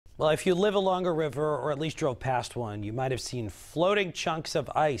Well, if you live along a river or at least drove past one, you might have seen floating chunks of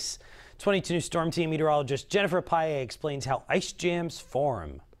ice. 22 News Storm Team meteorologist Jennifer Paye explains how ice jams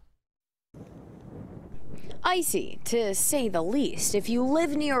form. Icy, to say the least. If you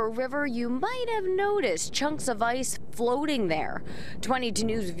live near a river, you might have noticed chunks of ice floating there. 22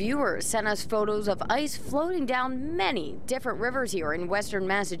 News viewers sent us photos of ice floating down many different rivers here in western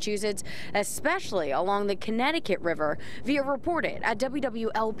Massachusetts, especially along the Connecticut River, via reported at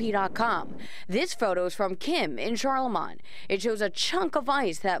wwlp.com. This photo is from Kim in Charlemont. It shows a chunk of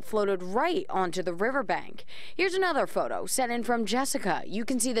ice that floated right onto the riverbank. Here's another photo sent in from Jessica. You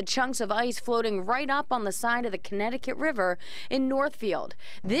can see the chunks of ice floating right up on the side of the Connecticut River in Northfield.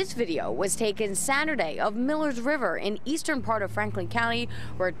 This video was taken Saturday of Millers River in eastern part of Franklin County,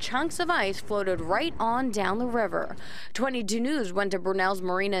 where chunks of ice floated right on down the river. 22 News went to Brunel's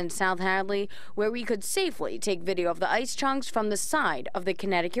Marina in South Hadley, where we could safely take video of the ice chunks from the side of the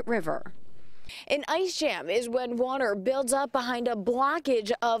Connecticut River. An ice jam is when water builds up behind a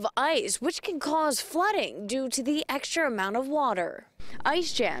blockage of ice, which can cause flooding due to the extra amount of water.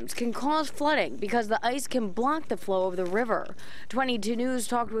 Ice jams can cause flooding because the ice can block the flow of the river. 22 News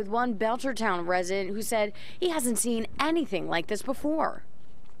talked with one Belchertown resident who said he hasn't seen anything like this before.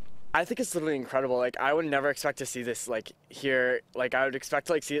 I think it's literally incredible. Like, I would never expect to see this here. Like, I would expect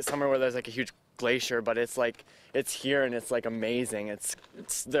to see it somewhere where there's a huge glacier, but it's here and it's amazing.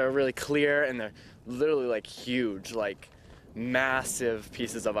 They're really clear and they're literally huge, massive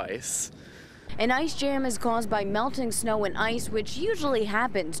pieces of ice. An ice jam is caused by melting snow and ice, which usually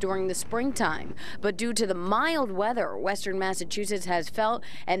happens during the springtime. But due to the mild weather western Massachusetts has felt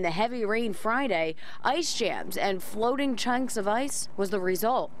and the heavy rain Friday, ice jams and floating chunks of ice was the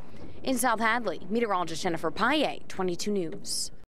result. In South Hadley, meteorologist Jennifer Paye, 22 News.